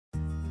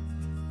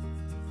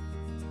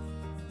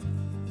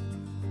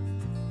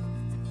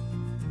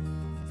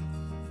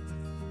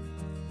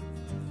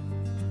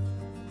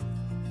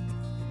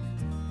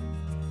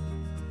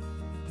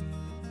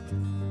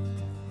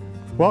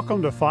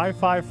Welcome to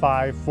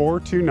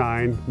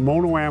 555-429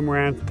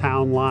 Mono-Amaranth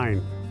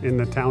Townline in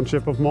the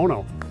township of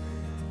Mono.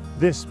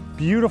 This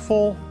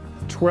beautiful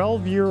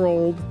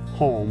 12-year-old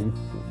home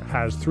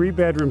has 3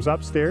 bedrooms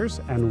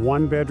upstairs and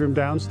 1 bedroom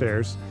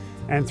downstairs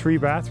and 3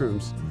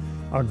 bathrooms.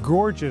 A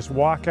gorgeous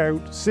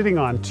walkout sitting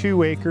on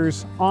 2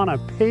 acres on a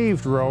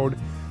paved road.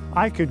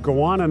 I could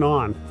go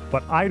on,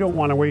 but I don't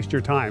want to waste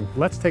your time.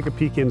 Let's take a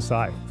peek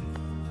inside.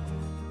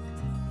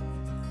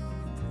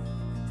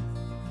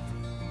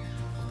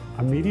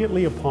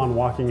 Immediately upon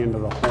walking into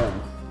the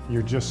home,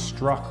 you're just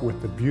struck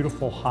with the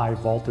beautiful high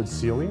vaulted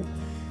ceiling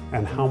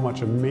and how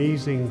much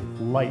amazing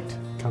light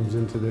comes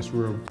into this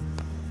room.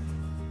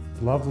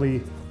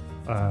 Lovely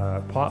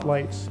pot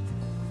lights,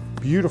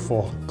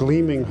 beautiful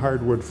gleaming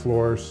hardwood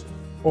floors,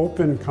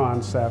 open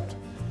concept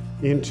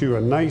into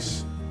a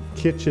nice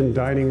kitchen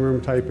dining room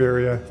type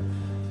area,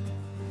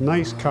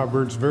 nice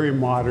cupboards, very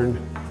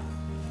modern,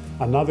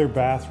 another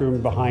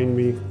bathroom behind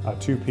me, a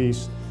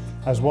 2-piece,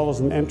 as well as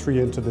an entry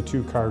into the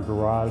 2-car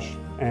garage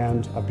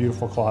and a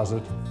beautiful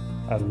closet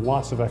and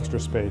lots of extra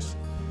space.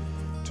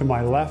 To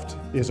my left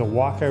is a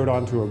walkout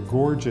onto a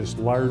gorgeous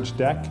large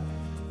deck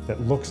that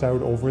looks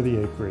out over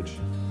the acreage.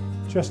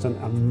 Just an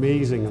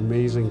amazing,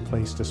 amazing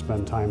place to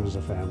spend time as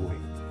a family.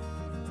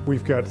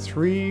 We've got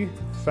 3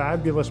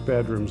 fabulous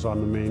bedrooms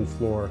on the main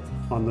floor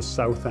on the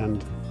south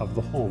end of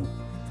the home.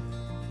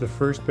 The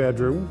first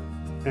bedroom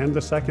and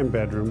the second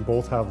bedroom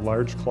both have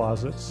large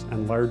closets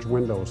and large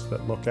windows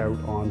that look out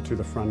onto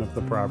the front of the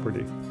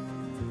property.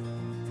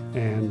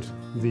 And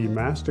the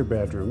master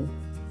bedroom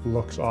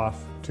looks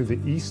off to the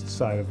east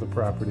side of the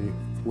property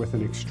with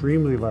an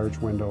extremely large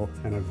window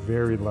and a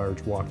very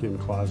large walk-in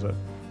closet.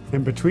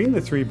 And between the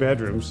 3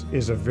 bedrooms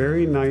is a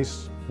very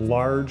nice,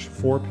 large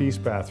 4-piece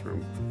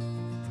bathroom.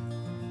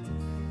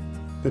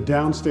 The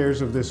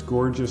downstairs of this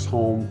gorgeous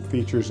home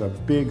features a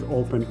big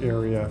open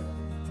area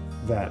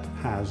that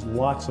has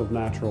lots of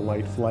natural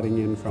light flooding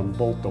in from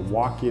both the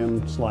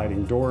walk-in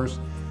sliding doors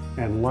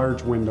and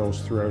large windows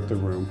throughout the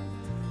room.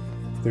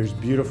 There's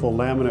beautiful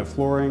laminate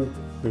flooring,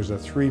 there's a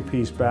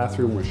 3-piece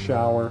bathroom with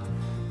shower,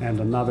 and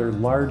another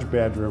large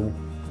bedroom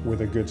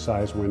with a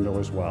good-sized window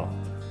as well.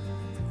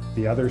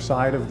 The other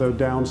side of the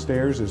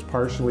downstairs is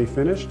partially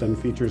finished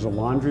and features a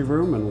laundry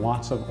room and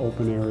lots of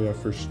open area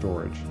for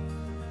storage.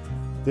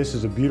 This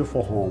is a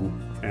beautiful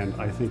home, and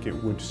I think it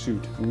would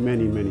suit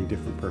many, many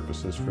different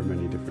purposes for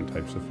many different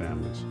types of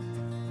families.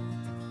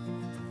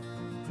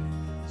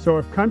 So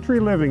if country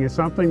living is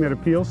something that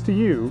appeals to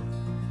you,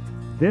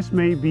 this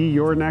may be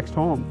your next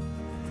home.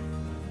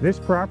 This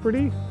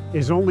property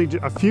is only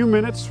a few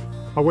minutes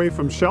away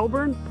from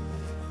Shelburne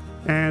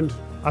and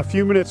a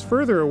few minutes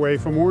further away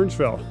from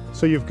Orangeville.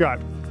 So you've got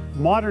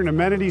modern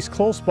amenities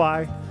close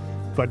by,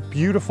 but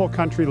beautiful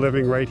country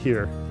living right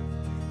here.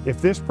 If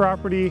this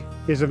property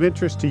is of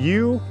interest to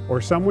you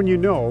or someone you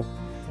know,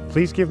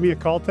 please give me a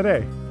call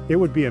today. It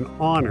would be an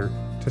honor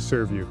to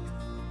serve you.